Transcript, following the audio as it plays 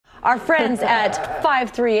Our friends at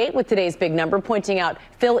 538 with today's big number pointing out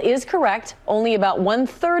Phil is correct only about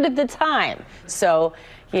 1/3 of the time. So,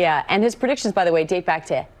 yeah, and his predictions, by the way, date back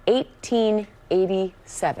to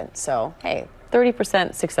 1887. So, hey,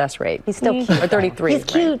 30% success rate. He's still cute. Or 33. He's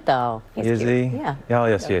cute, though. Is he? Yeah. Oh,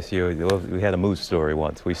 yes. We had a moose story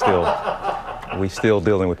once. We still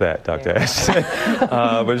dealing with that, Dr. Ash.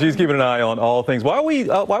 But she's keeping an eye on all things. Why we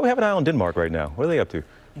have an eye on Denmark right now? What are they up to?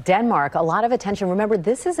 Denmark, a lot of attention. Remember,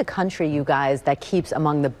 this is a country, you guys, that keeps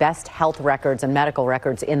among the best health records and medical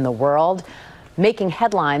records in the world, making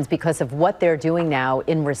headlines because of what they're doing now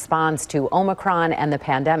in response to Omicron and the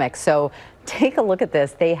pandemic. So take a look at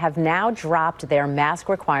this. They have now dropped their mask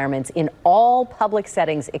requirements in all public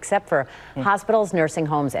settings except for hospitals, nursing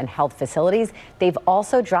homes, and health facilities. They've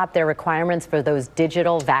also dropped their requirements for those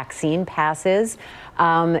digital vaccine passes.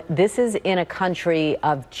 This is in a country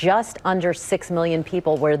of just under 6 million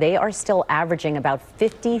people where they are still averaging about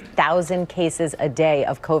 50,000 cases a day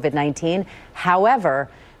of COVID-19. However,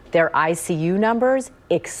 their ICU numbers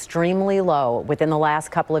extremely low. Within the last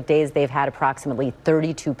couple of days, they've had approximately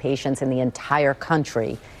 32 patients in the entire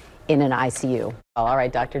country in an ICU. All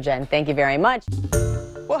right, Dr. Jen, thank you very much.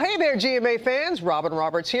 Well, hey there, GMA fans. Robin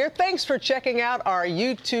Roberts here. Thanks for checking out our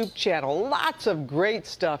YouTube channel. Lots of great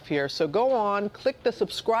stuff here. So go on, click the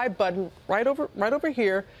subscribe button right over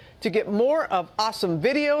here to get more of awesome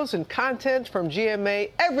videos and content from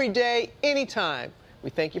GMA every day, anytime. We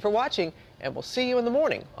thank you for watching, and we'll see you in the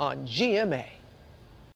morning on GMA.